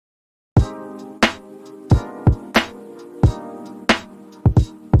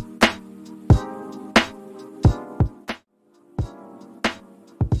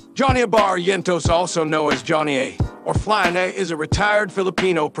Johnny Abarrientos, also known as Johnny A, or Flying A, is a retired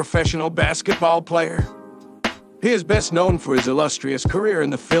Filipino professional basketball player. He is best known for his illustrious career in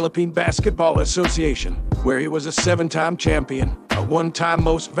the Philippine Basketball Association, where he was a 7-time champion, a 1-time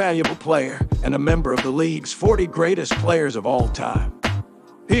most valuable player, and a member of the league's 40 greatest players of all time.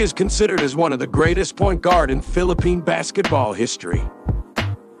 He is considered as one of the greatest point guard in Philippine basketball history.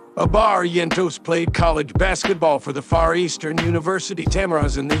 Abarrientos played college basketball for the Far Eastern University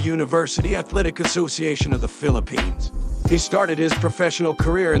Tamaras and the University Athletic Association of the Philippines. He started his professional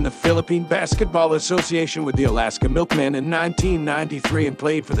career in the Philippine Basketball Association with the Alaska Milkmen in 1993 and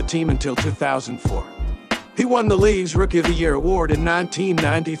played for the team until 2004. He won the league's Rookie of the Year award in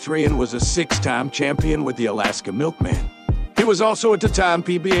 1993 and was a 6-time champion with the Alaska Milkmen. He was also at the time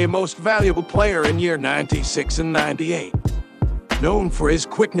PBA Most Valuable Player in year 96 and 98. Known for his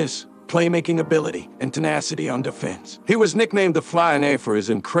quickness, playmaking ability, and tenacity on defense, he was nicknamed the Flying A for his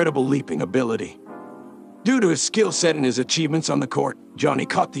incredible leaping ability. Due to his skill set and his achievements on the court, Johnny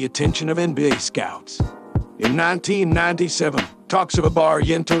caught the attention of NBA scouts. In 1997, talks of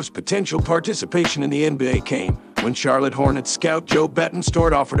Abarrientos' potential participation in the NBA came when Charlotte Hornets scout Joe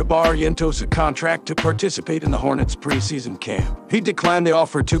Bettenstort offered Abarrientos a contract to participate in the Hornets' preseason camp. He declined the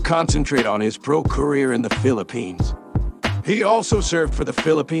offer to concentrate on his pro career in the Philippines. He also served for the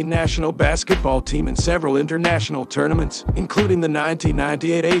Philippine national basketball team in several international tournaments, including the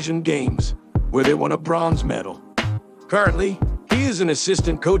 1998 Asian Games, where they won a bronze medal. Currently, he is an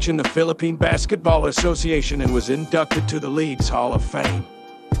assistant coach in the Philippine Basketball Association and was inducted to the league's Hall of Fame.